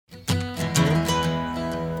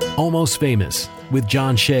Almost Famous with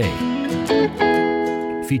John Shea.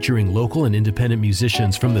 Featuring local and independent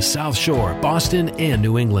musicians from the South Shore, Boston, and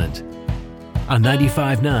New England. On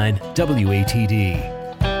 95.9 WATD.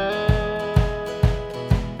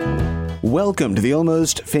 Welcome to the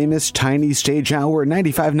Almost Famous Tiny Stage Hour,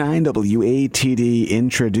 95.9 WATD,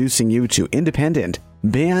 introducing you to independent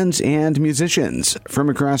bands and musicians from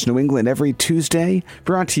across New England every Tuesday,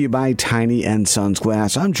 brought to you by Tiny & Sons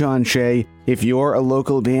Glass. I'm John Shea. If you're a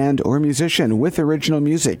local band or musician with original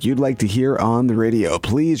music you'd like to hear on the radio,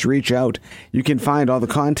 please reach out. You can find all the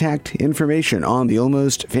contact information on the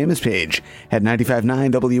Almost Famous page at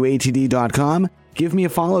 959watd.com. Give me a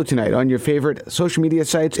follow tonight on your favorite social media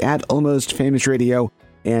sites at Almost Famous Radio.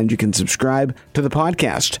 And you can subscribe to the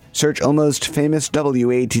podcast. Search Almost Famous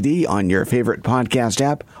WATD on your favorite podcast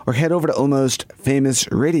app or head over to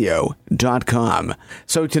almostfamousradio.com.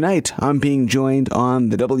 So tonight, I'm being joined on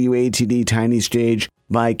the WATD Tiny Stage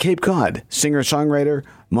by Cape Cod singer-songwriter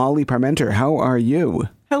Molly Parmenter. How are you?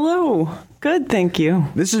 Hello. Good, thank you.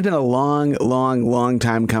 This has been a long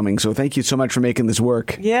time coming, so thank you so much for making this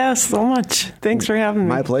work. Yeah, so much. Thanks for having me.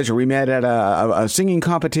 My pleasure. We met at a singing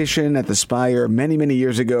competition at the Spire many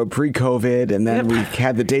years ago, pre-COVID, and then we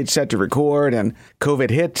had the date set to record, and COVID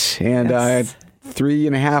hit, and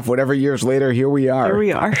 3.5, whatever years later, here we are. Here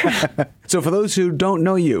we are. So for those who don't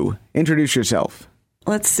know you, introduce yourself.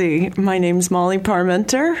 Let's see. My name's Molly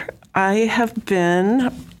Parmenter. I have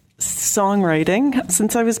been songwriting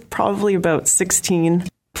since I was probably about 16,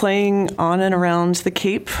 playing on and around the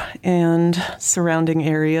Cape and surrounding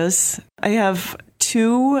areas. I have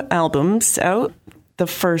 2 albums out. The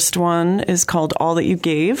first one is called All That You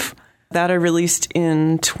Gave. That I released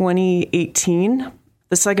in 2018.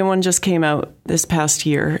 The second one just came out this past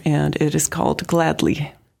year, and it is called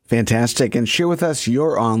Gladly. Fantastic. And share with us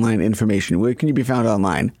your online information. Where can you be found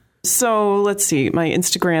online? So let's see. My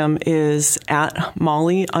Instagram is at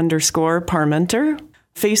Molly_Parmenter.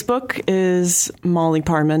 Facebook is Molly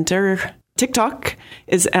Parmenter. TikTok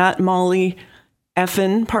is at Molly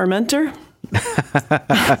effin Parmenter.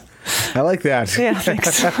 I like that. Yeah,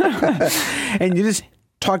 thanks. And you just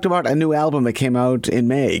talked about a new album that came out in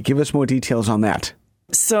May. Give us more details on that.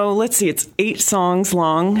 So let's see. It's 8 songs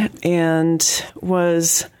long and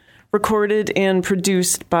was recorded and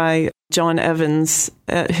produced by John Evans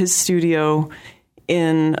at his studio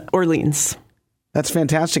in Orleans. That's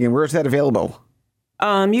fantastic. And where is that available?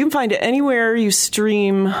 You can find it anywhere you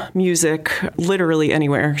stream music, literally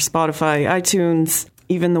anywhere. Spotify, iTunes,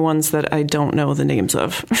 even the ones that I don't know the names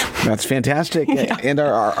of. That's fantastic. Yeah. And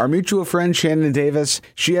our mutual friend, Shannon Davis,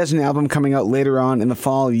 she has an album coming out later on in the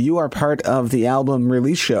fall. You are part of the album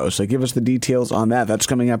release show, so give us the details on that. That's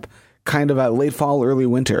coming up kind of a late fall, early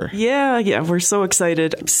winter. Yeah, we're so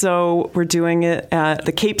excited. So we're doing it at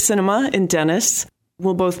the Cape Cinema in Dennis.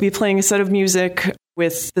 We'll both be playing a set of music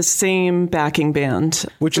with the same backing band.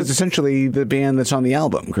 Which is essentially the band that's on the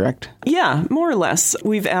album, correct? Yeah, more or less.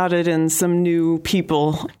 We've added in some new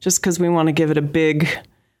people just because we want to give it a big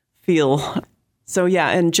feel. So yeah,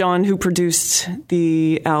 and John, who produced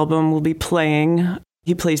the album, will be playing.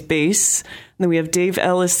 He plays bass. And then we have Dave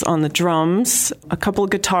Ellis on the drums, a couple of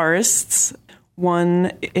guitarists.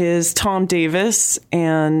 One is Tom Davis,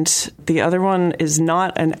 and the other one is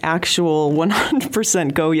not an actual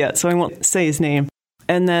 100% go yet, so I won't say his name.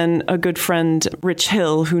 And then a good friend, Rich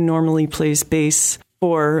Hill, who normally plays bass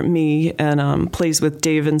for me and plays with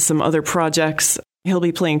Dave in some other projects. He'll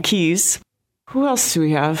be playing keys. Who else do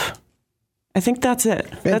we have? I think that's it.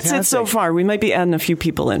 Fantastic. That's it so far. We might be adding a few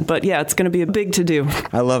people in, but yeah, it's going to be a big to-do.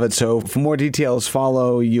 I love it. So for more details,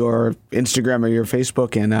 follow your Instagram or your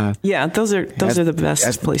Facebook. And yeah, those are the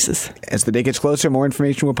best places. As the day gets closer, more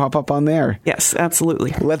information will pop up on there. Yes,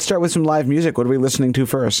 absolutely. Let's start with some live music. What are we listening to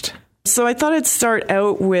first? So I thought I'd start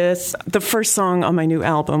out with the first song on my new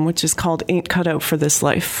album, which is called Ain't Cut Out for This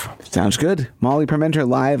Life. Sounds good. Molly Parmenter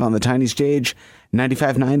live on the Tiny Stage,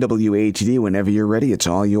 95.9 WATD. Whenever you're ready, it's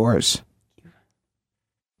all yours.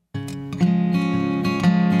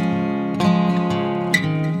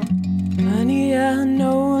 Honey, I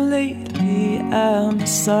know lately I'm a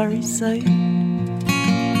sorry sight.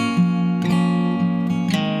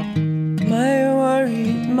 My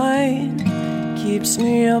worried mind keeps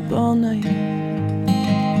me up all night.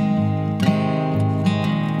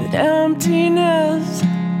 But emptiness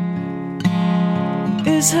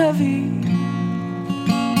is heavy,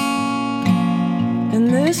 and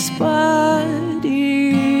this body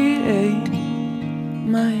ain't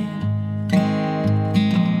mine.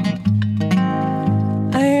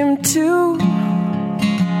 I am too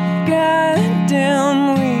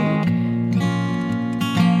goddamn weak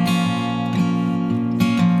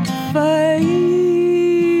to fight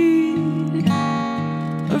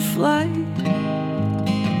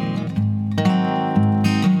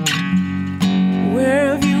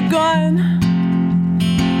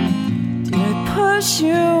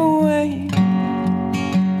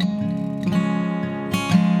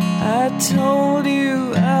I told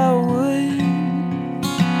you I would,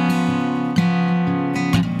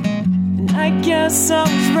 and I guess I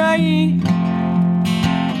was right.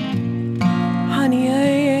 Honey, I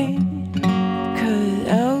ain't cut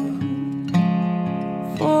out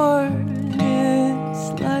for this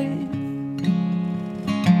life.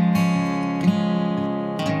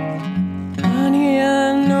 Honey, I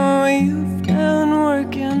know you've been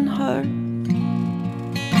working hard,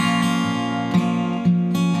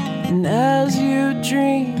 and as you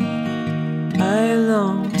dream, I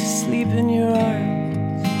long to sleep in your arms.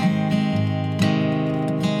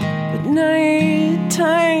 But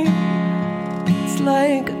nighttime, it's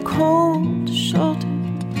like a cold shoulder,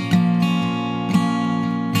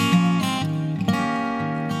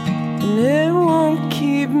 and it won't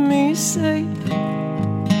keep me safe.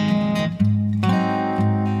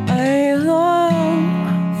 I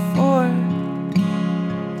long for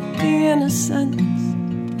the innocence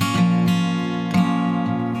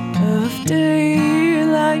of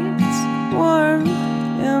daylight's warm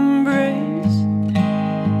embrace.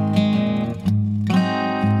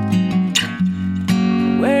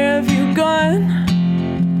 Where have you gone?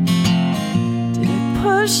 Did I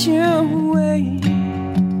push you away?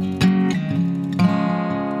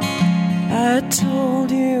 I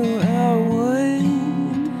told you I would,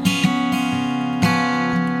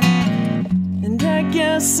 and I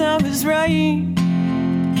guess I was right.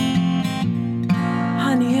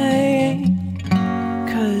 Honey, I ain't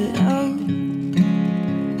cut out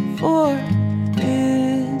for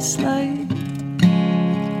this life.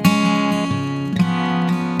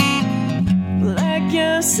 Well, I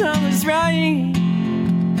guess I was right.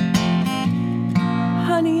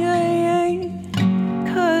 Honey, I ain't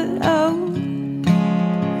cut out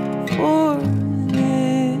for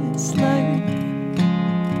this life.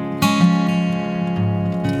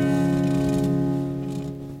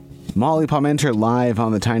 Molly Parmenter live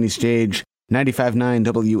on the tiny stage, 95.9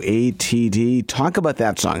 WATD. Talk about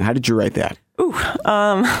that song. How did you write that?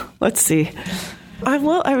 Let's see. I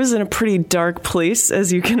was in a pretty dark place,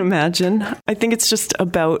 as you can imagine. I think it's just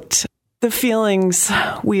about the feelings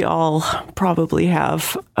we all probably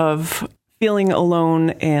have of feeling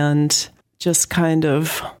alone and just kind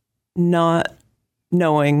of not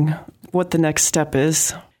knowing what the next step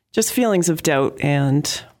is. Just feelings of doubt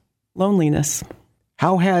and loneliness.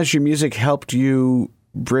 How has your music helped you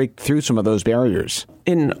break through some of those barriers?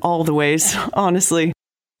 In all the ways, honestly.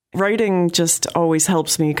 Writing just always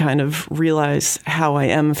helps me kind of realize how I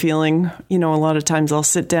am feeling. You know, a lot of times I'll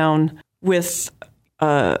sit down with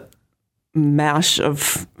a mash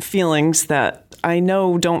of feelings that I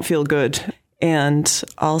know don't feel good, and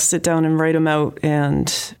I'll sit down and write them out,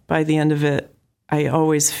 and by the end of it, I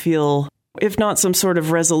always feel, if not some sort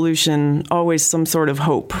of resolution, always some sort of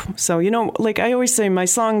hope. So, you know, like I always say, my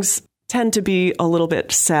songs tend to be a little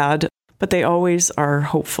bit sad, but they always are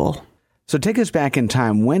hopeful. So take us back in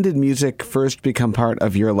time. When did music first become part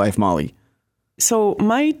of your life, Molly? So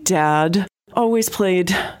my dad always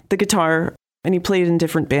played the guitar, and he played in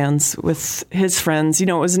different bands with his friends. You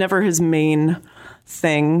know, it was never his main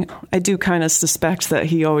thing. I do kind of suspect that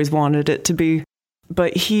he always wanted it to be.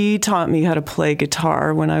 But he taught me how to play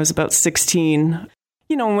guitar when I was about 16.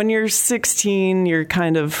 You know, when you're 16, you're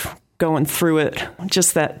kind of going through it,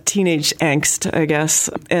 just that teenage angst, I guess.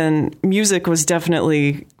 And music was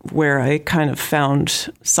definitely where I kind of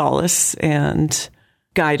found solace and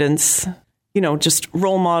guidance. You know, just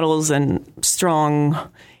role models and strong,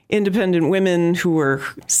 independent women who were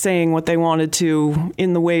saying what they wanted to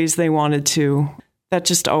in the ways they wanted to. That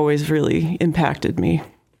just always really impacted me.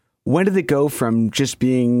 When did it go from just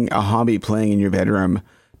being a hobby playing in your bedroom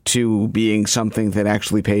to being something that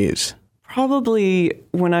actually pays? Probably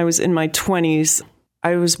when I was in my 20s.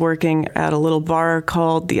 I was working at a little bar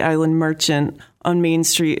called the Island Merchant on Main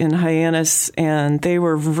Street in Hyannis, and they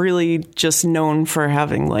were really just known for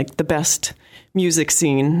having like the best music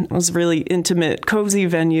scene. It was a really intimate, cozy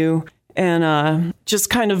venue, and just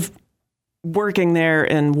kind of working there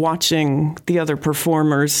and watching the other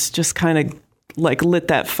performers just kind of like lit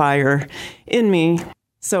that fire in me.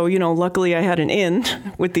 So, you know, luckily I had an in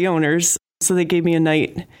with the owners, so they gave me a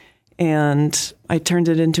night, and I turned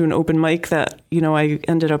it into an open mic that, you know, I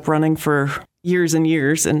ended up running for years and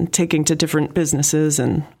years and taking to different businesses.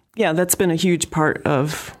 And yeah, that's been a huge part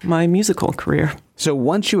of my musical career. So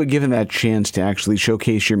once you were given that chance to actually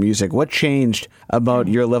showcase your music, what changed about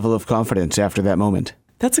your level of confidence after that moment?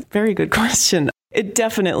 That's a very good question. It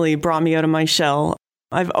definitely brought me out of my shell.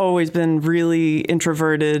 I've always been really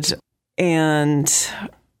introverted and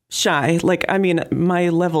shy. Like, I mean, my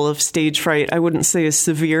level of stage fright, I wouldn't say is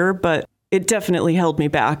severe, but it definitely held me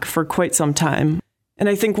back for quite some time. And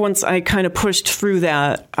I think once I kind of pushed through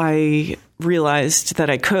that, I realized that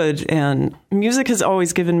I could. And music has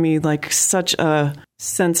always given me like such a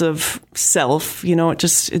sense of self. You know,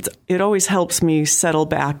 it always helps me settle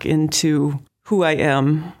back into who I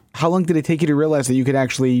am. How long did it take you to realize that you could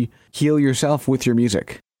actually heal yourself with your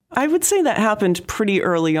music? I would say that happened pretty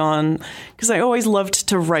early on because I always loved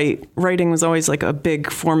to write. Writing was always like a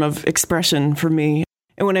big form of expression for me.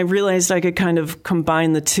 And when I realized I could kind of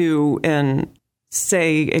combine the two and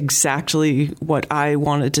say exactly what I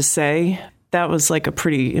wanted to say, that was like a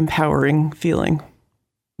pretty empowering feeling.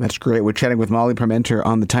 That's great. We're chatting with Molly Parmenter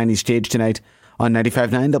on the tiny stage tonight on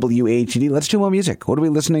 95.9 WATD. Let's do more music. What are we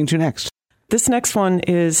listening to next? This next one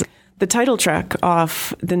is the title track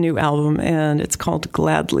off the new album, and it's called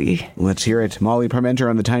Gladly. Let's hear it. Molly Parmenter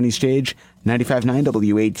on the tiny stage, 95.9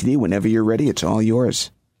 WATD. Whenever you're ready, it's all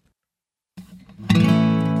yours.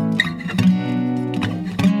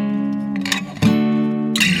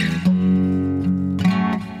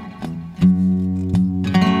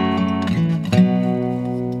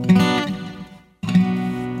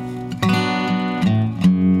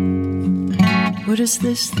 What is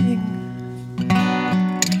this thing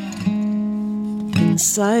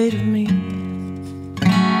inside of me?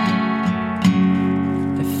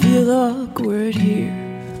 I feel awkward here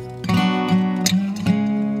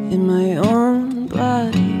in my own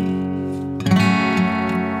body.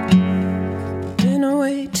 Been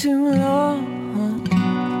away too long,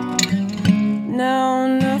 now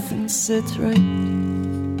nothing sits right.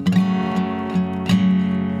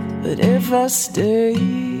 But if I stay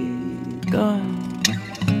gone,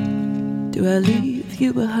 do I leave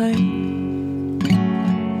you behind?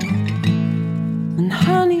 And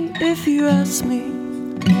honey, if you ask me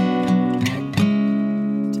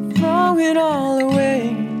to throw it all away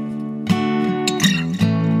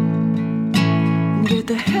and get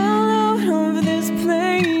the hell out of this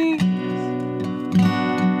place,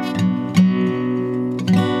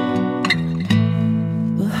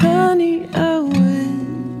 well, honey, I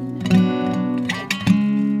would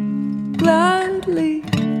gladly.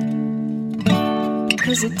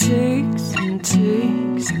 'Cause it takes and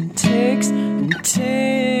takes and takes and takes.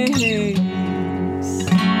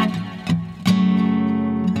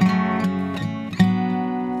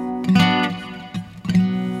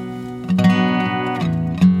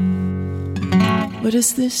 What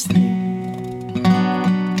is this thing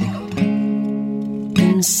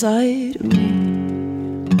inside of me?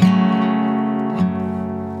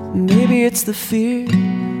 Maybe it's the fear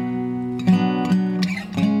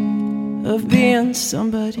of being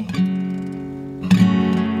somebody.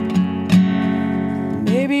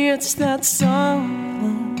 Maybe it's that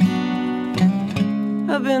song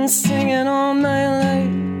I've been singing all my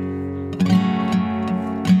life,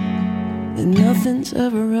 that nothing's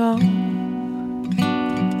ever wrong,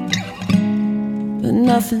 that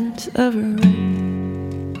nothing's ever right.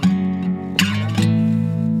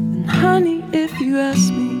 And honey, if you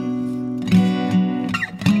ask me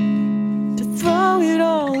to throw it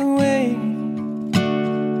all away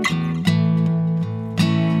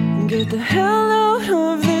and get the hell out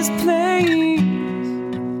of this place,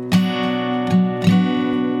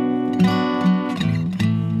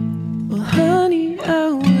 well, honey,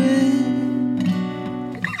 I would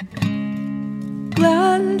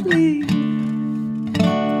gladly.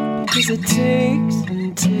 Because it takes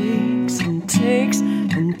and takes and takes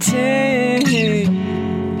and takes.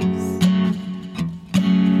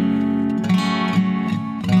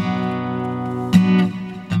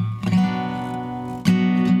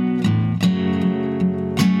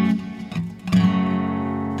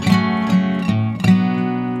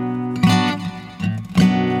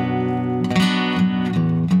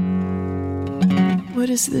 What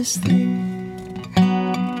is this thing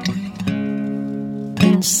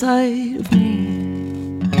inside of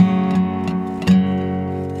me?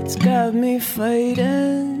 It's got me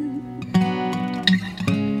fighting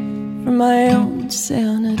for my own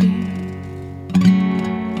sanity.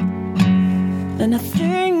 And I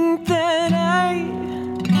think that I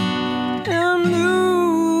am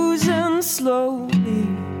losing slowly.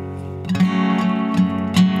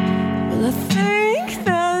 Well, I think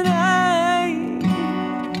that I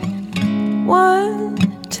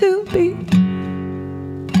want to be.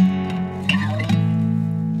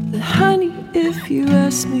 But honey, if you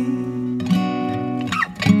ask me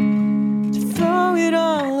to throw it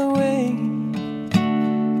all away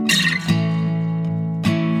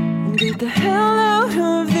and get the hell out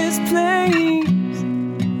of this place,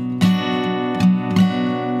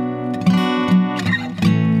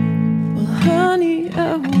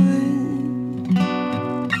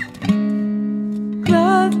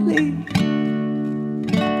 gladly.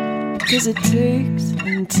 'Cause it takes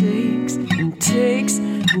and takes and takes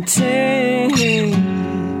and takes.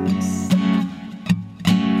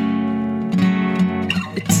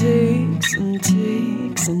 It takes and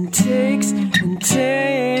takes and takes and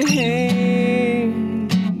takes.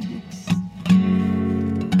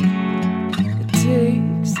 It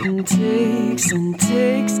takes and takes and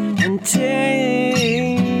takes and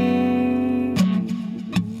takes.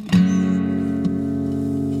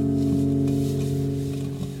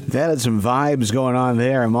 That is some vibes going on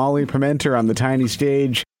there. Molly Parmenter on the tiny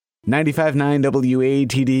stage. 95.9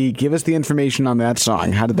 WATD. Give us the information on that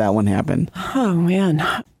song. How did that one happen? Oh, man.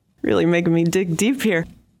 Really making me dig deep here.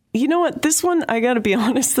 You know what? This one, I got to be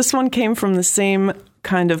honest, this one came from the same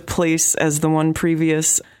kind of place as the one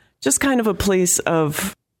previous. Just kind of a place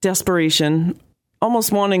of desperation,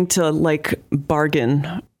 almost wanting to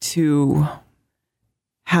bargain to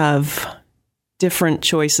have different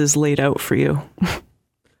choices laid out for you.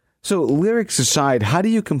 So, lyrics aside, how do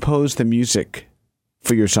you compose the music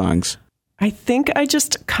for your songs? I think I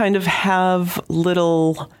just kind of have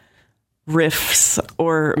little riffs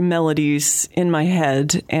or melodies in my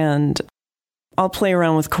head, and I'll play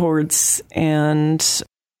around with chords and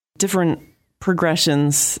different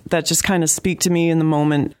progressions that just kind of speak to me in the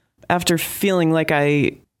moment. After feeling like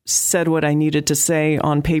I said what I needed to say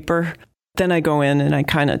on paper, then I go in and I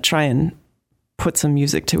kind of try and put some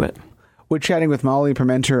music to it. We're chatting with Molly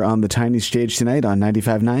Parmenter on the tiny stage tonight on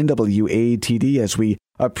 95.9 WATD as we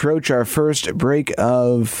approach our first break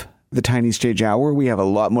of the tiny stage hour. We have a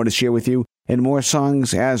lot more to share with you and more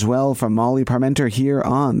songs as well from Molly Parmenter here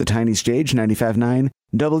on the tiny stage 95.9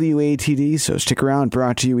 WATD. So stick around,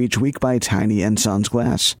 brought to you each week by Tiny and Sons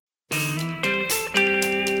Glass.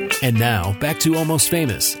 And now back to Almost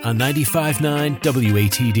Famous on 95.9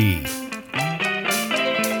 WATD.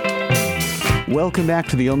 Welcome back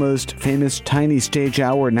to the Almost Famous Tiny Stage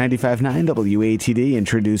Hour, 95.9 WATD,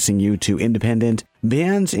 introducing you to independent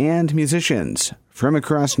bands and musicians from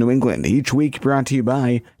across New England. Each week brought to you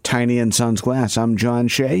by Tiny and Sons Glass. I'm John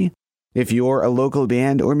Shea. If you're a local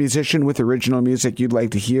band or musician with original music you'd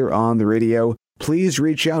like to hear on the radio, please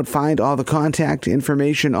reach out. Find all the contact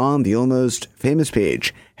information on the Almost Famous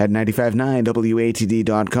page at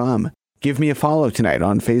 959watd.com. Give me a follow tonight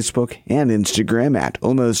on Facebook and Instagram at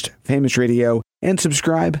Almost Famous Radio, and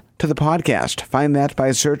subscribe to the podcast. Find that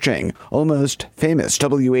by searching Almost Famous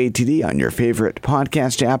WATD on your favorite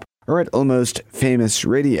podcast app or at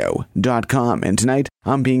almostfamousradio.com. And tonight,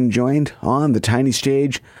 I'm being joined on the tiny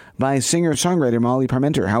stage by singer-songwriter Molly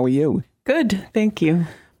Parmenter. How are you? Good, thank you.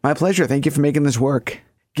 My pleasure. Thank you for making this work.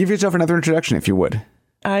 Give yourself another introduction, if you would.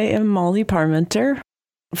 I am Molly Parmenter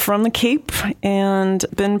from the Cape and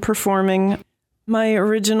been performing my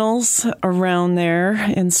originals around there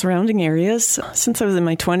in surrounding areas since I was in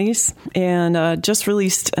my 20s, and just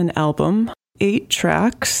released an album, 8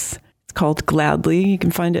 tracks. It's called Gladly. You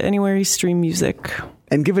can find it anywhere you stream music.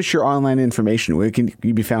 And give us your online information. Where can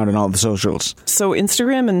you be found on all the socials? So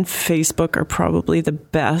Instagram and Facebook are probably the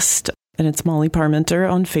best, and it's Molly Parmenter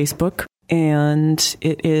on Facebook. And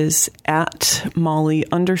it is at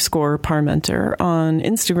Molly_Parmenter on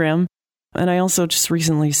Instagram. And I also just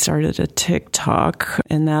recently started a TikTok,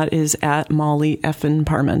 and that is at Molly effin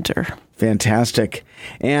Parmenter. Fantastic.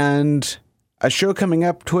 And a show coming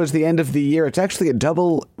up towards the end of the year. It's actually a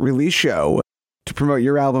double release show to promote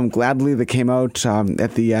your album, Gladly, that came out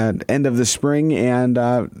at the end of the spring, and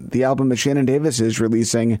the album that Shannon Davis is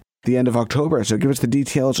releasing the end of October. So give us the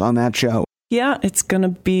details on that show. Yeah, it's going to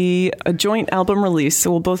be a joint album release.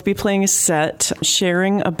 So we'll both be playing a set,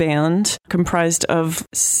 sharing a band comprised of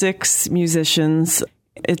 6 musicians.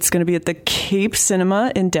 It's going to be at the Cape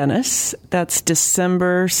Cinema in Dennis. That's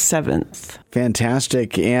December 7th.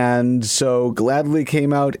 Fantastic. And so Gladly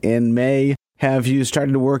came out in May. Have you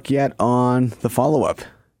started to work yet on the follow-up?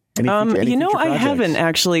 I haven't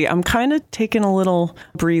actually. I'm kind of taking a little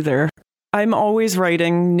breather. I'm always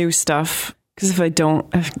writing new stuff. Because if I don't,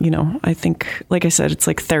 I think, like I said, it's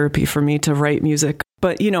like therapy for me to write music.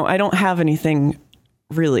 But, I don't have anything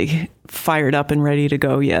really fired up and ready to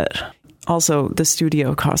go yet. Also, the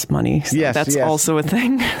studio costs money. So that's also a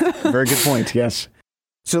thing. Very good point. Yes.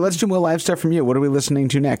 So let's do more live stuff from you. What are we listening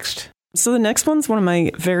to next? So the next one's one of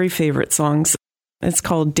my very favorite songs. It's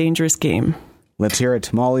called Dangerous Game. Let's hear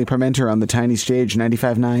it. Molly Parmenter on the tiny stage,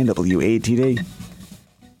 95.9 WATD.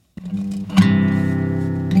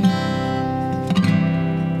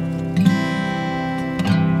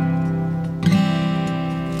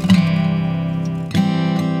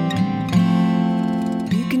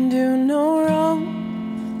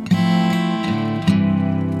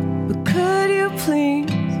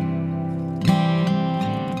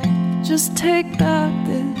 just take back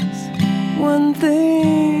this one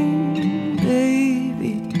thing,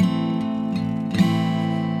 baby.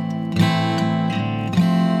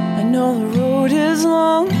 I know the road is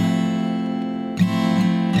long,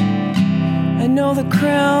 I know the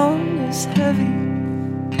crown is heavy,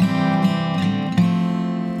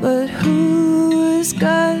 but who has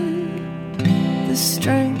got the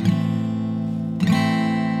strength?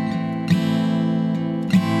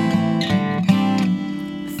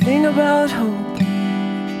 The thing about hope,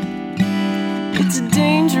 it's a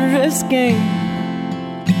dangerous game.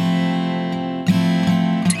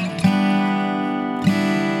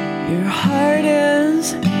 Your heart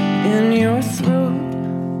is in your throat.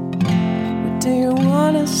 What do you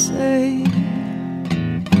want to say?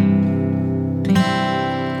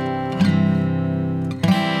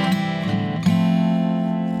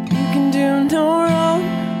 You can do no wrong,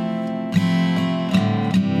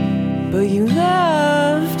 but you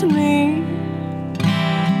left me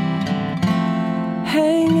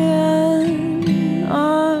hanging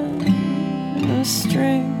on a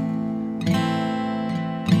string.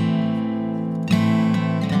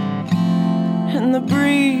 And the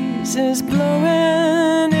breeze is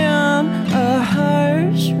blowing in a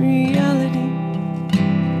harsh reality,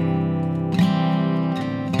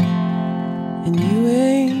 and you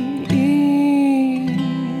ain't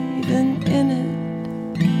even in it.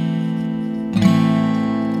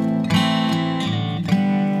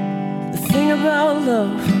 The thing about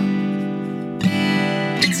love,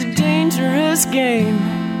 it's a dangerous game.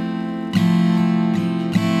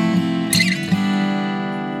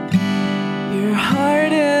 Your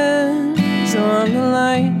heart is on the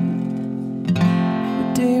line.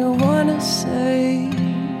 What do you want to say?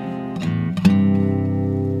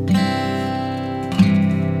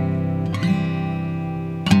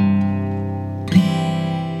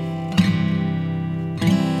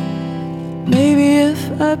 Maybe if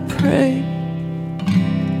I pray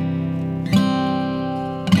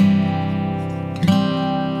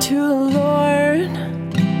to the Lord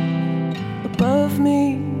above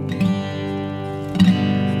me,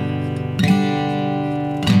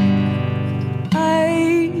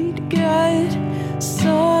 I'd get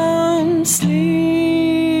some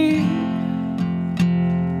sleep.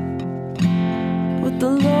 But the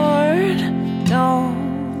Lord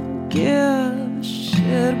don't give a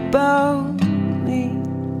shit about me.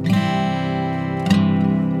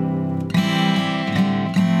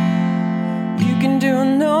 You can do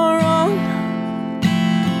no wrong,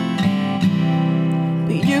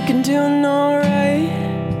 but you can do no right.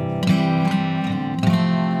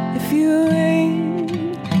 If you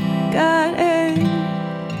ain't got a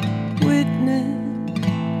witness,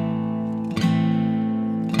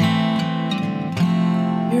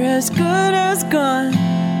 you're as good as gone,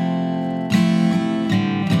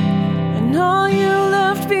 and all you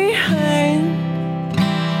left behind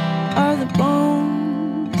are the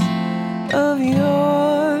bones of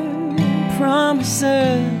your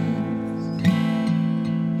promises.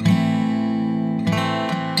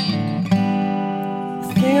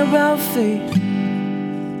 The thing about faith,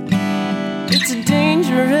 it's a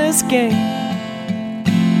dangerous game.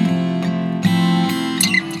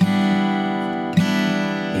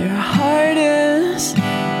 Your heart is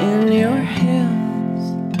in your hands.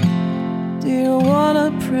 Do you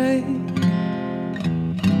wanna pray?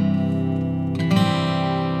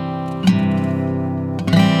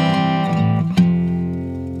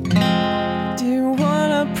 Do you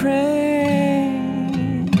wanna pray?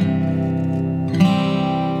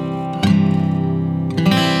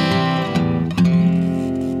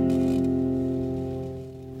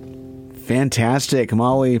 Fantastic.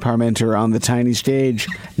 Molly Parmenter on the tiny stage.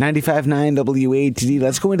 95.9 WATD.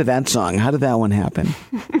 Let's go into that song. How did that one happen?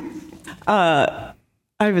 I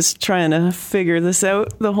was trying to figure this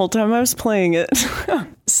out the whole time I was playing it.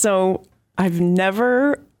 So I've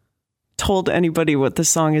never told anybody what the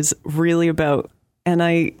song is really about, and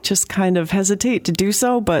I just kind of hesitate to do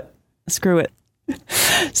so, but screw it.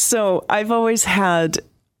 So I've always had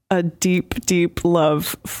a deep, deep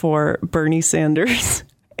love for Bernie Sanders.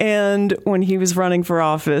 And when he was running for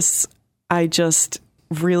office, I just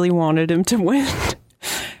really wanted him to win.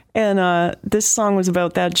 And this song was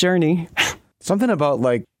about that journey. Something about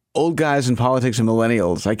like old guys in politics and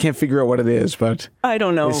millennials. I can't figure out what it is, but I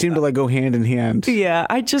don't know. They seem to like go hand in hand. Yeah,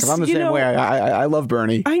 I just, I'm the same way. I love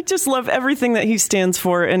Bernie. I just love everything that he stands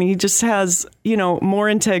for, and he just has, more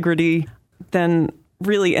integrity than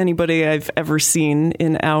really anybody I've ever seen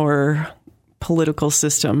in our political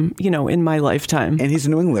system, in my lifetime. And he's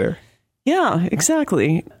a New Englander. Yeah,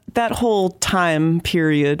 exactly. That whole time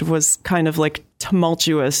period was kind of like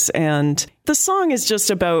tumultuous. And the song is just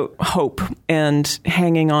about hope and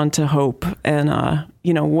hanging on to hope and,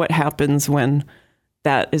 what happens when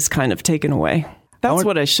that is kind of taken away. That's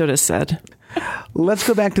what I should have said. Let's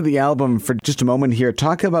go back to the album for just a moment here.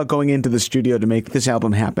 Talk about going into the studio to make this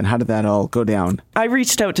album happen. How did that all go down? I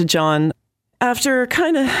reached out to John after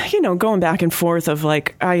kind of, going back and forth of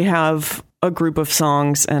like, I have a group of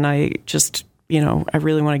songs and I just, I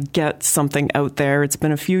really want to get something out there. It's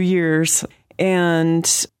been a few years.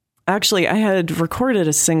 And actually, I had recorded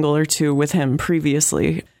a single or two with him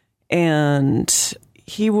previously. And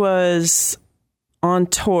he was on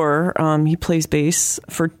tour. He plays bass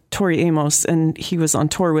for Tori Amos, and he was on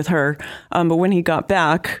tour with her. But when he got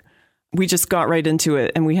back, we just got right into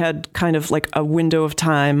it. And we had kind of like a window of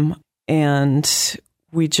time, and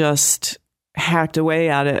we just hacked away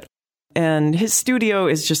at it. And his studio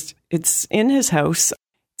is it's in his house.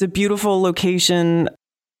 It's a beautiful location.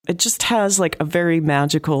 It just has like a very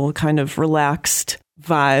magical kind of relaxed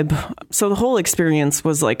vibe. So the whole experience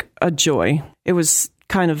was like a joy. It was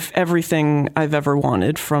kind of everything I've ever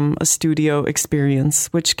wanted from a studio experience,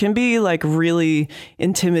 which can be like really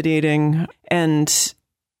intimidating and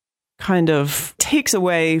kind of takes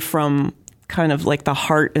away from kind of like the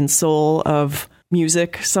heart and soul of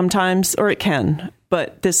music sometimes, or it can.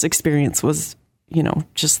 But this experience was,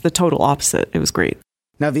 just the total opposite. It was great.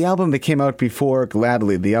 Now, the album that came out before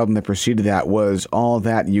Gladly, the album that preceded that, was All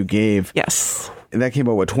That You Gave. Yes. And that came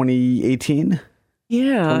out, 2018?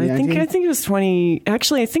 Yeah, I think it was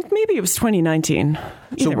I think maybe it was 2019.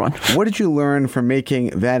 Either one. What did you learn from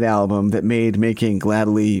making that album that made making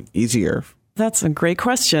Gladly easier? That's a great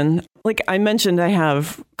question. Like I mentioned, I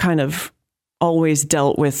have kind of always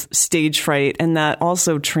dealt with stage fright, and that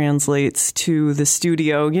also translates to the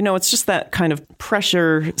studio. It's just that kind of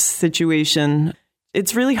pressure situation.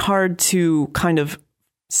 It's really hard to kind of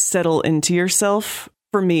settle into yourself,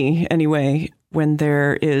 for me anyway, when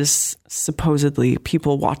there is supposedly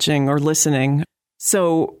people watching or listening.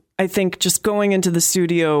 So I think just going into the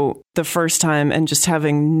studio the first time and just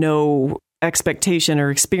having no expectation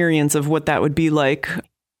or experience of what that would be like,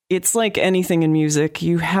 it's like anything in music.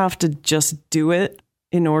 You have to just do it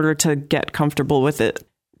in order to get comfortable with it.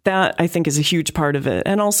 That, I think, is a huge part of it.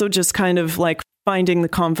 And also just kind of like finding the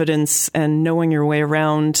confidence and knowing your way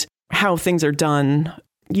around how things are done.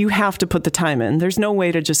 You have to put the time in. There's no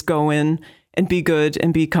way to just go in and be good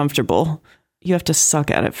and be comfortable. You have to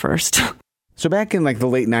suck at it first. So back in like the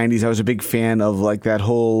late 90s, I was a big fan of like that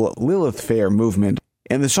whole Lilith Fair movement.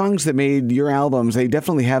 And the songs that made your albums, they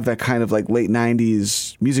definitely have that kind of like late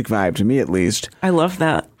 90s music vibe, to me at least. I love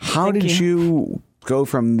that. How did you go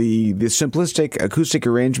from the simplistic acoustic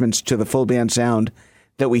arrangements to the full band sound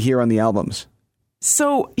that we hear on the albums?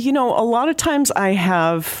 So, a lot of times I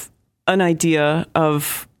have an idea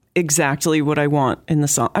of exactly what I want in the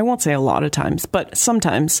song. I won't say a lot of times, but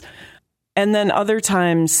sometimes. And then other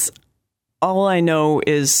times, all I know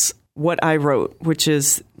is what I wrote, which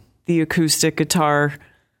is the acoustic guitar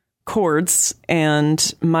chords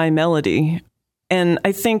and my melody. And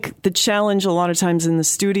I think the challenge a lot of times in the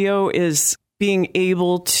studio is being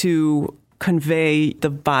able to convey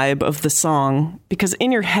the vibe of the song, because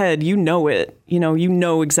in your head, you know it, you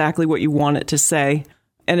know exactly what you want it to say.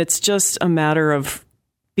 And it's just a matter of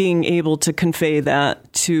being able to convey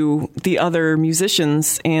that to the other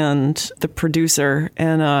musicians and the producer.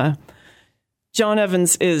 And John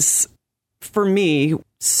Evans is, for me,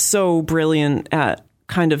 so brilliant at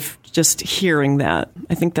kind of just hearing that.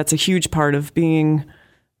 I think that's a huge part of being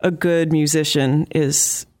a good musician,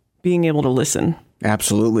 is being able to listen.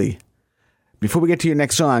 Absolutely. Before we get to your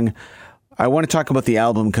next song, I want to talk about the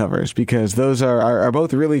album covers, because those are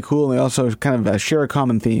both really cool, and they also kind of share a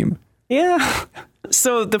common theme. Yeah.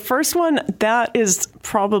 So the first one, that is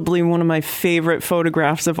probably one of my favorite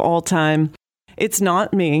photographs of all time. It's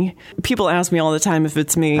not me. People ask me all the time if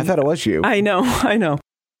it's me. I thought it was you. I know.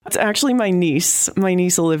 It's actually my niece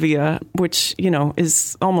Olivia, which,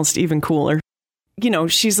 is almost even cooler.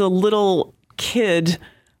 She's a little kid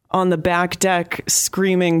on the back deck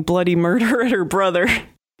screaming bloody murder at her brother,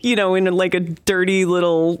 in like a dirty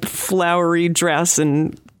little flowery dress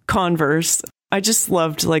and Converse. I just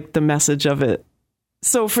loved like the message of it.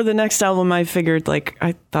 So for the next album, I figured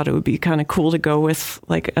I thought it would be kind of cool to go with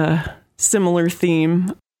like a similar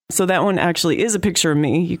theme. So that one actually is a picture of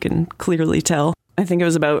me. You can clearly tell. I think it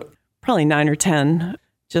was about probably 9 or 10,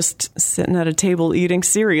 just sitting at a table eating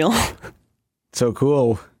cereal. So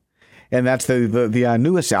cool. And that's the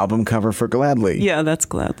newest album cover for Gladly. Yeah, that's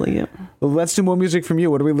Gladly, yeah. Well, let's do more music from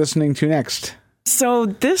you. What are we listening to next? So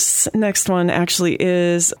this next one actually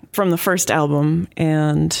is from the first album,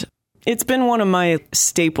 and it's been one of my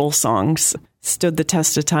staple songs stood the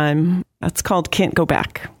test of time. That's called Can't Go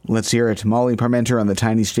Back. Let's hear it. Molly Parmenter on the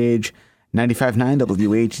Tiny Stage. 95.9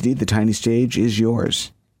 WATD, the Tiny Stage is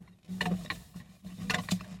yours.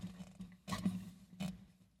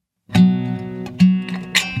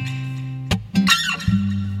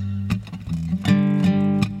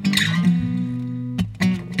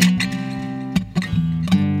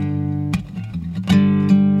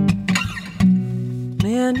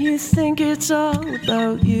 Man, you think it's all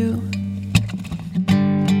about you.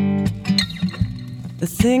 The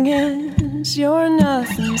thing is, you're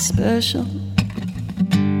nothing special.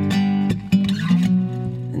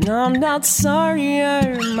 And I'm not sorry I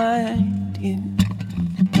remind you.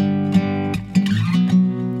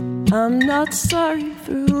 I'm not sorry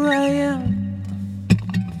for who I am.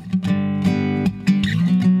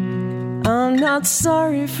 I'm not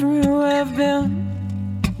sorry for who I've been.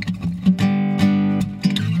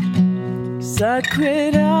 'Cause I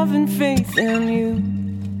quit having faith in you.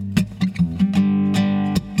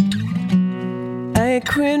 I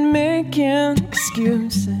quit making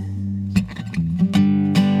excuses.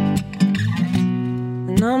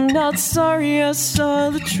 And I'm not sorry I saw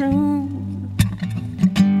the truth.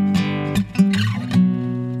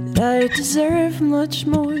 I deserve much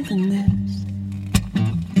more than this.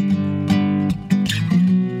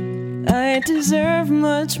 I deserve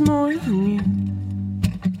much more than you.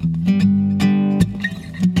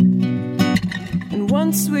 And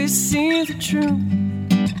once we see the truth,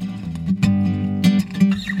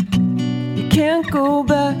 you can't go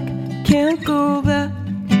back, can't go back.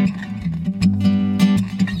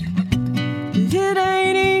 It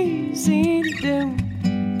ain't easy to do.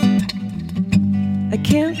 I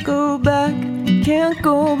can't go back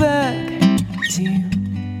to you.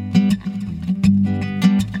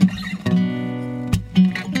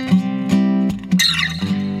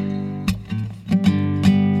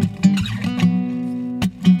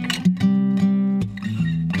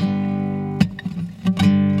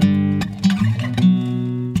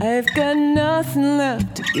 I've got nothing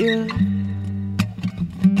left to give,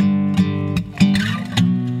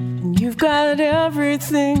 and you've got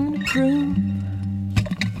everything to prove.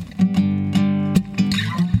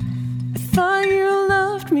 I thought you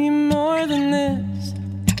loved me more than this,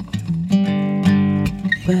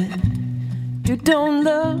 but you don't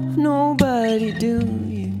love nobody, do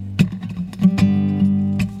you?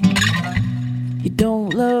 You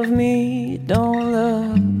don't love me, you don't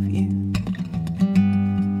love you.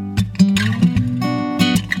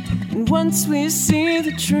 And once we see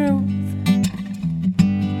the truth,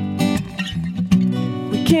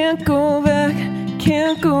 we can't go back,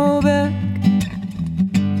 can't go back.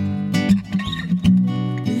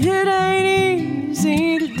 It ain't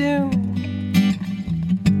easy to do.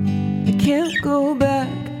 I can't go back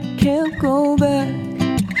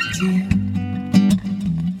to you.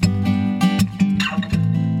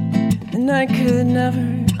 And I could never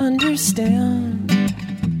understand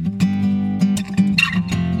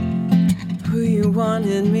who you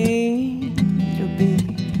wanted me to be.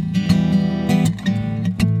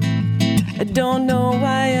 I don't know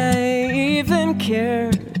why I even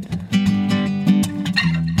cared.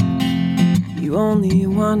 You only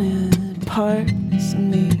wanted parts of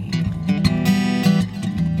me.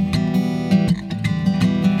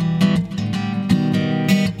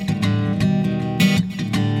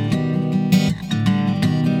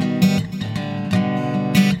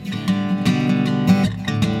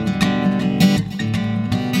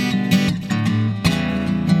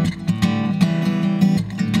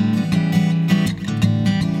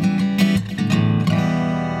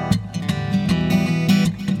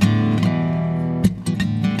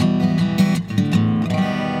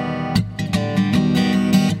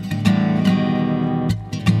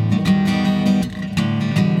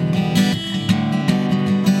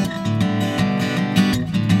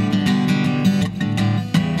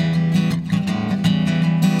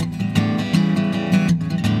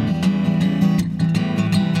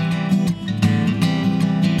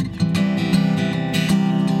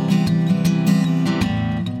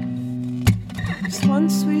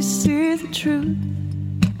 Once we see the truth,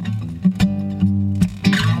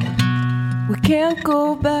 we can't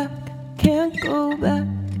go back, can't go back.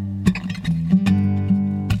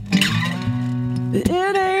 But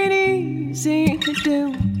it ain't easy to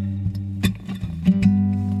do.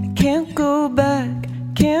 I can't go back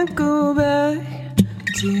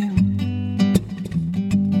to you.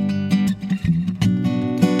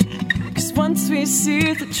 'Cause once we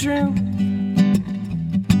see the truth,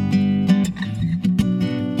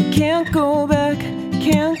 can't go back,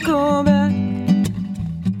 can't go back.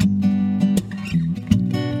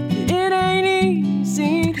 It ain't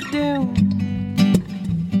easy to do.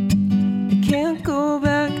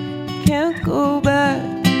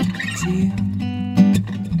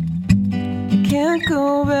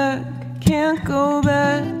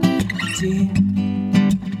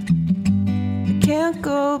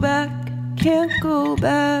 can't go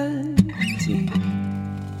back. See.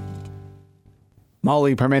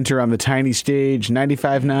 Molly Parmenter on the tiny stage,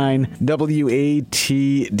 95.9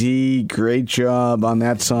 WATD. Great job on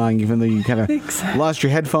that song, even though you kind of lost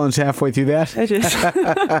your headphones halfway through that. I did.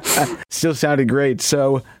 Still sounded great.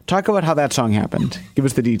 So talk about how that song happened. Give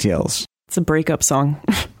us the details. It's a breakup song.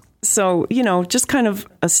 So, just kind of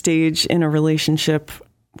a stage in a relationship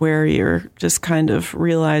where you're just kind of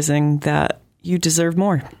realizing that you deserve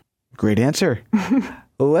more. Great answer.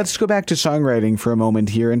 Let's go back to songwriting for a moment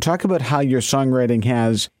here and talk about how your songwriting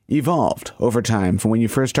has evolved over time, from when you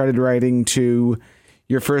first started writing to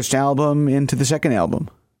your first album into the second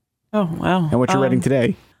album. Oh, wow. And what you're writing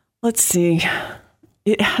today. Let's see.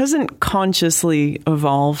 It hasn't consciously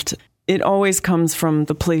evolved. It always comes from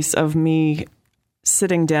the place of me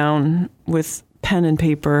sitting down with pen and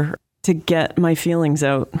paper to get my feelings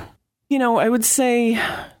out. I would say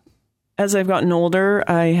as I've gotten older,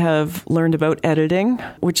 I have learned about editing,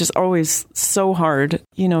 which is always so hard.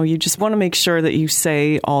 You just want to make sure that you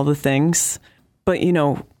say all the things, but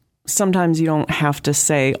sometimes you don't have to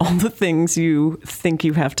say all the things you think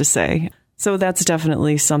you have to say. So that's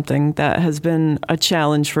definitely something that has been a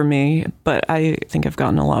challenge for me, but I think I've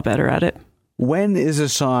gotten a lot better at it. When is a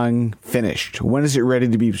song finished? When is it ready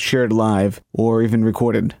to be shared live or even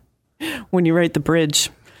recorded? When you write the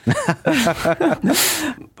bridge.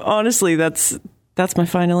 Honestly, that's my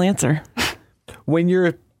final answer. When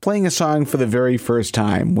you're playing a song for the very first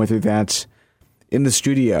time, whether that's in the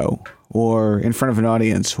studio or in front of an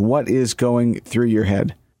audience, what is going through your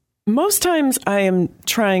head? Most times I am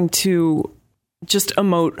trying to just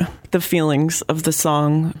emote the feelings of the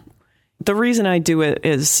song. The reason I do it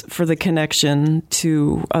is for the connection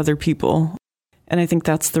to other people. And I think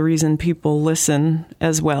that's the reason people listen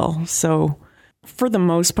as well. So for the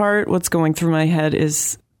most part, what's going through my head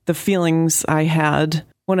is the feelings I had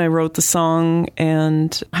when I wrote the song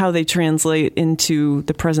and how they translate into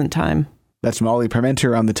the present time. That's Molly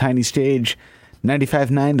Parmenter on the tiny stage,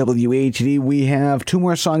 95.9 WATD. We have two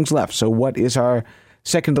more songs left. So what is our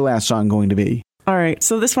second to last song going to be? All right.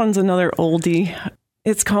 So this one's another oldie.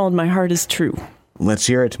 It's called My Heart Is True. Let's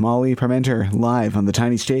hear it. Molly Parmenter live on the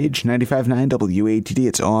tiny stage, 95.9 WATD.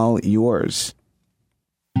 It's all yours.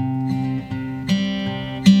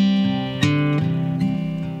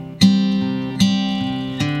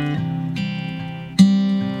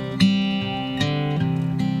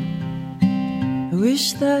 I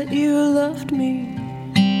wish that you loved me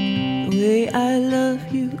the way I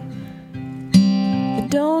love you. I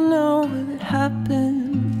don't know what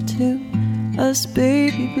happened to us,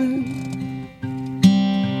 baby blue,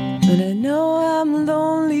 but I know I'm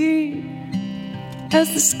lonely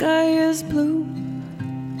as the sky is blue.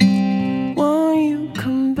 Won't you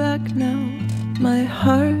come back now? My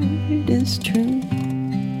heart is true.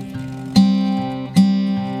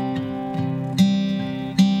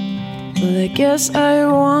 Well, I guess I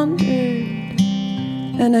wandered,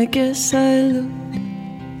 and I guess I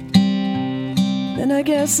looked, and I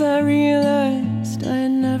guess I realized I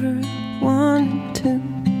never wanted to.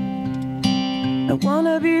 I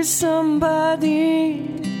wanna be somebody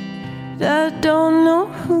that don't know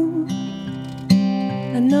who.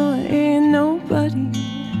 I know I ain't nobody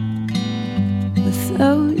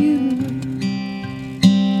without you.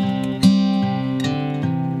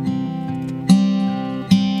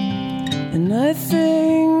 And I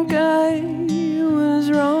think I was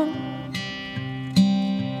wrong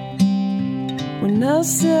when I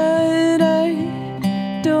said I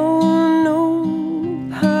don't know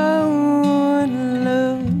how to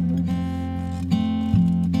love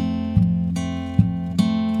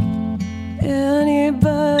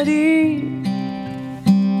anybody.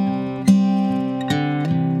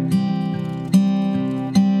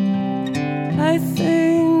 I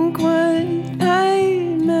think what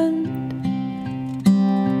I meant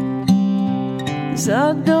is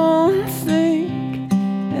I don't think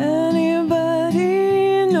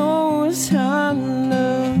anybody knows how to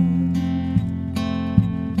love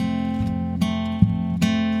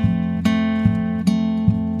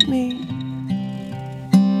me.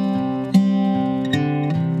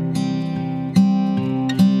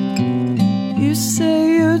 You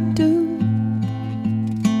say you do.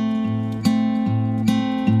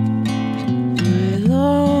 I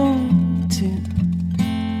long to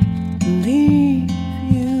believe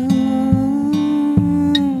you.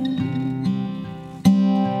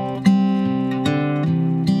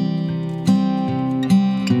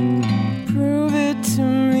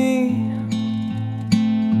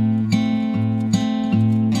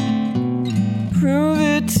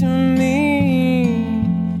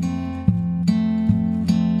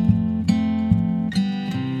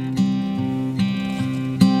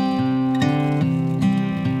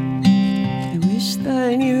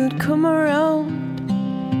 come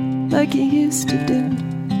around like you used to do.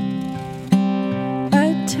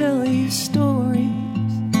 I tell you stories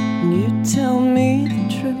and you tell me the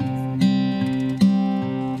truth.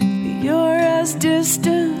 But you're as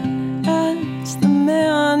distant as the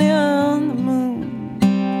man in the moon.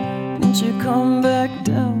 Won't you come back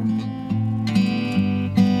down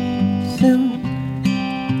soon?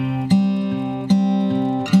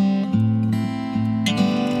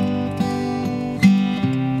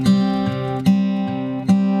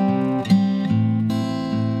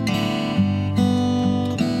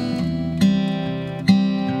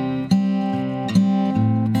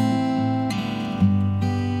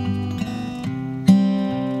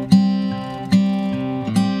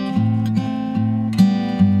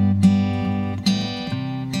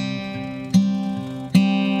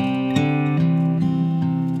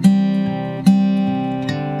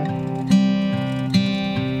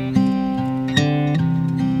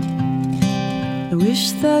 I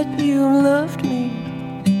wish that you loved me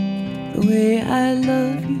the way I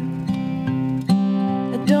love you.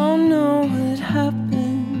 I don't know what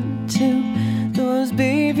happened to those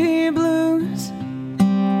baby blues,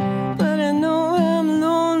 but I know I'm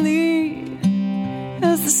lonely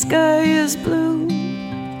as the sky is blue.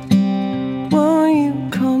 Won't you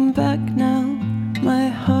come back now? My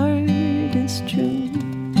heart is true.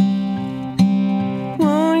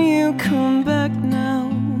 Won't you come back now?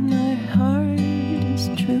 My heart is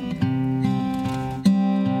true.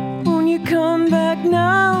 Won't you come back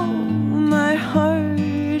now? My heart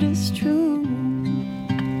is true.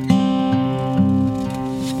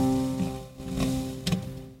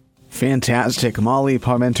 Fantastic. Molly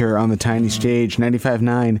Parmenter on the tiny stage,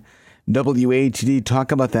 95.9 WATD.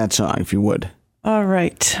 Talk about that song, if you would. All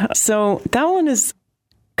right. So that one is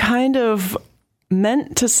kind of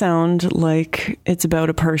meant to sound like it's about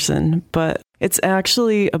a person, but it's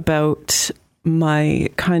actually about my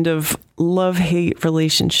kind of love-hate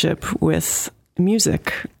relationship with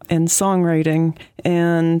music and songwriting,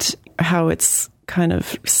 and how it's kind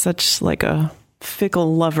of such like a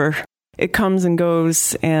fickle lover. It comes and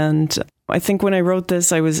goes, and I think when I wrote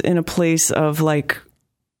this, I was in a place of like,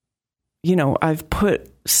 you know, I've put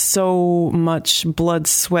so much blood,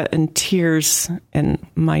 sweat, and tears and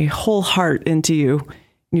my whole heart into you,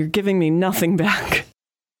 and you're giving me nothing back,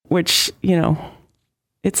 which, you know,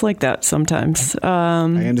 it's like that sometimes. I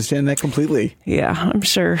understand that completely. Yeah, I'm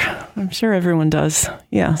sure everyone does.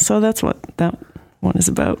 Yeah, so that's what that one is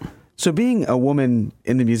about. So being a woman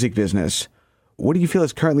in the music business, what do you feel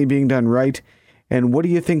is currently being done right? And what do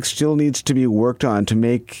you think still needs to be worked on to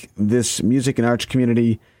make this music and arts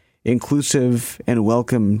community inclusive and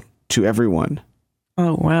welcome to everyone?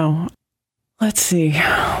 Oh, wow. Let's see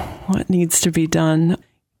what needs to be done.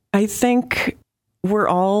 I think we're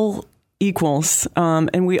all equals,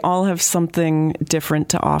 and we all have something different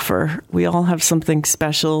to offer. We all have something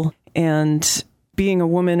special, and being a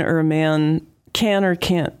woman or a man can or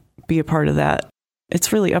can't be a part of that.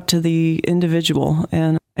 It's really up to the individual,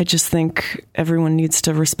 and I just think everyone needs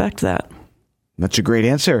to respect that. That's a great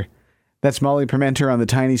answer. That's Molly Parmenter on the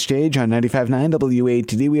tiny stage on 95.9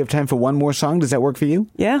 WATD. We have time for one more song. Does that work for you?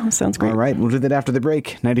 Yeah, sounds great. All right, we'll do that after the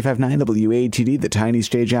break. 95.9 WATD, the Tiny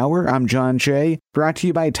Stage Hour. I'm John Shea, brought to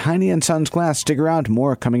you by Tiny & Sons Glass. Stick around,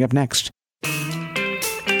 more coming up next.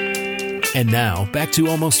 And now, back to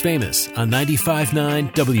Almost Famous on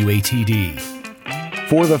 95.9 WATD.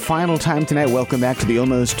 For the final time tonight, welcome back to the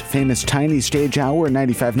Almost Famous Tiny Stage Hour,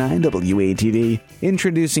 95.9 WATD.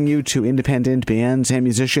 Introducing you to independent bands and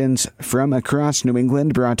musicians from across New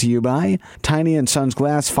England, brought to you by Tiny & Sons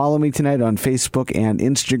Glass. Follow me tonight on Facebook and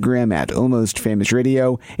Instagram at Almost Famous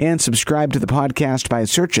Radio, and subscribe to the podcast by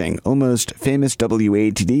searching Almost Famous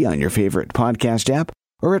WATD on your favorite podcast app,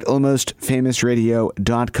 or at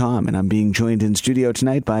almostfamousradio.com. And I'm being joined in studio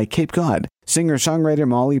tonight by Cape Cod singer-songwriter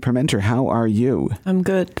Molly Parmenter. How are you? I'm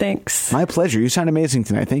good, thanks. My pleasure. You sound amazing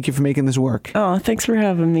tonight. Thank you for making this work. Oh, thanks for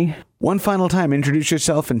having me. One final time, introduce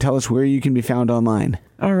yourself and tell us where you can be found online.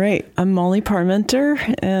 All right. I'm Molly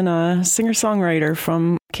Parmenter, and a singer-songwriter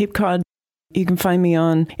from Cape Cod. You can find me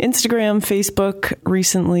on Instagram, Facebook,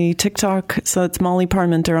 recently TikTok. So it's Molly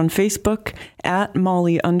Parmenter on Facebook, at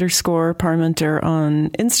Molly_Parmenter on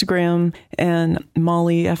Instagram, and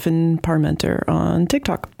Molly effin Parmenter on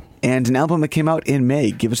TikTok. And an album that came out in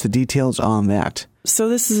May. Give us the details on that. So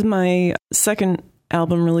this is my second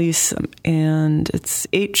album release, and it's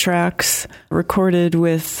 8 tracks recorded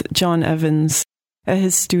with John Evans at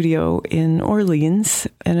his studio in Orleans,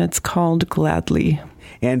 and it's called Gladly.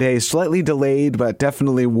 And a slightly delayed, but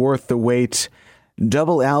definitely worth the wait,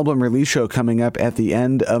 double album release show coming up at the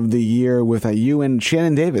end of the year with you and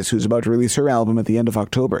Shannon Davis, who's about to release her album at the end of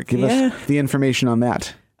October. Give us the information on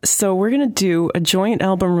that. So we're going to do a joint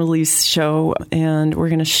album release show, and we're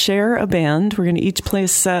going to share a band. We're going to each play a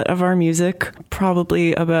set of our music,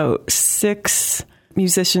 probably about 6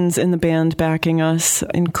 musicians in the band backing us,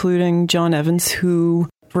 including John Evans, who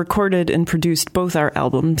recorded and produced both our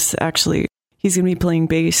albums, actually. He's going to be playing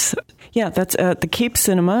bass. Yeah, that's at the Cape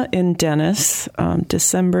Cinema in Dennis,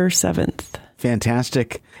 December 7th.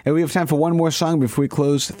 Fantastic. And we have time for one more song before we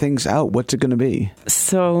close things out. What's it going to be?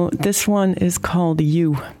 So this one is called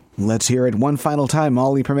You. Let's hear it one final time.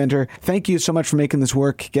 Molly Parmenter, thank you so much for making this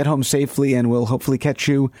work. Get home safely, and we'll hopefully catch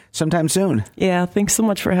you sometime soon. Yeah, thanks so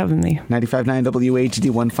much for having me. 95.9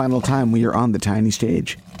 WATD, one final time. We are on the tiny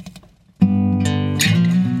stage.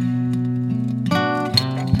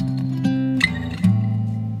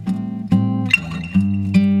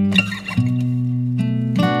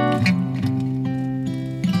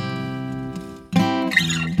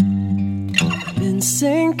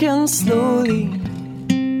 Sinking slowly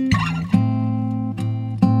to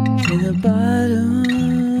the bottom.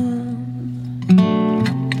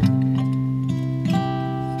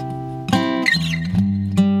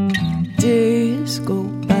 Days go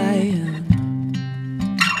by and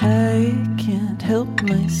I can't help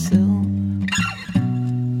myself.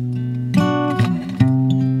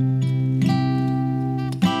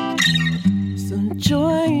 So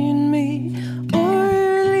join me or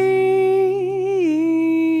leave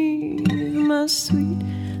my sweet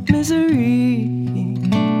misery.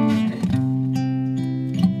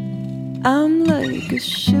 I'm like a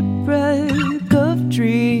shipwreck of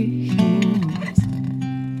dreams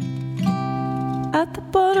at the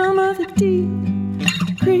bottom of the deep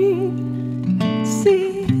green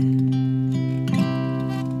sea.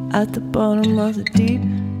 At the bottom of the deep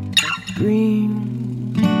green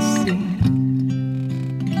sea.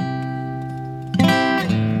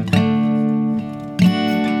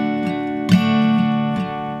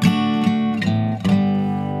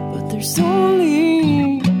 There's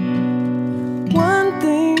only one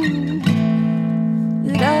thing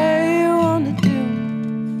that I want to do,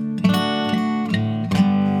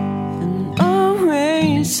 and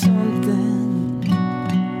always something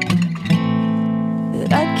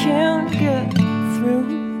that I can't get through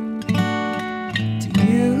to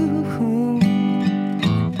you,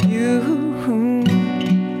 you.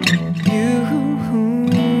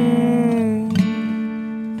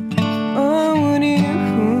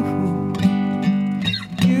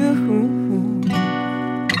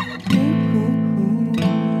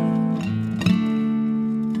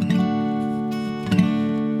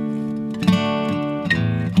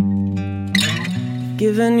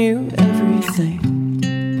 Given you everything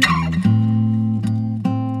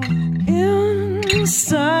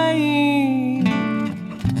inside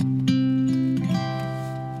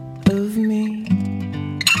of me.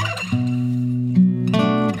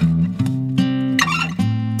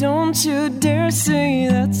 Don't you dare say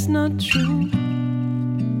that's not true.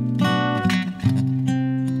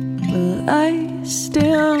 Well, I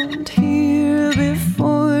stand here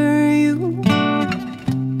before you.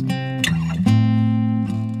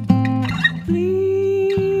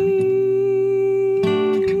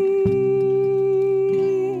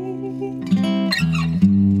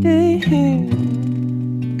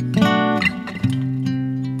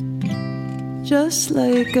 Just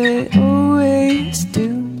like I always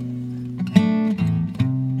do.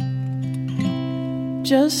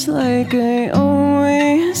 Just like I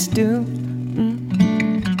always do.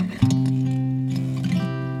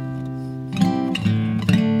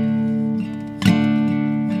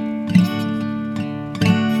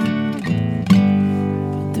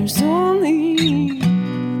 But there's only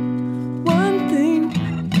one thing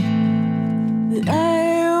that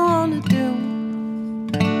I want to do,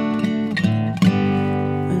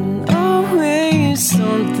 and always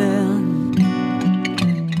something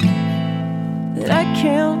that I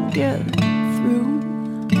can't get through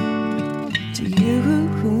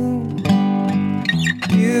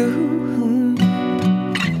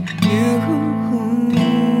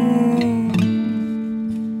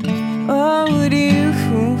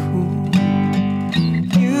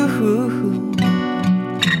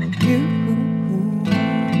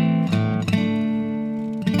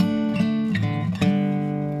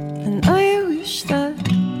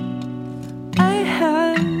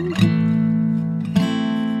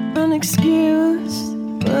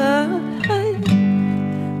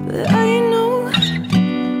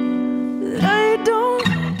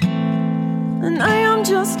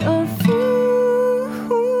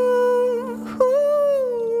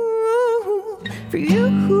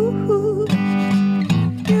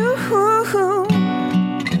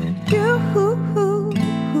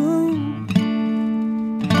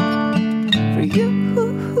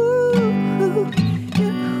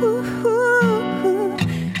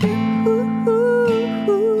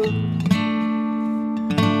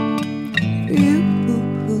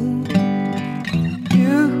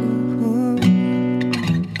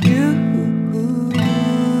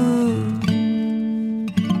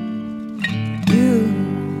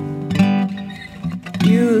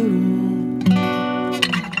blue.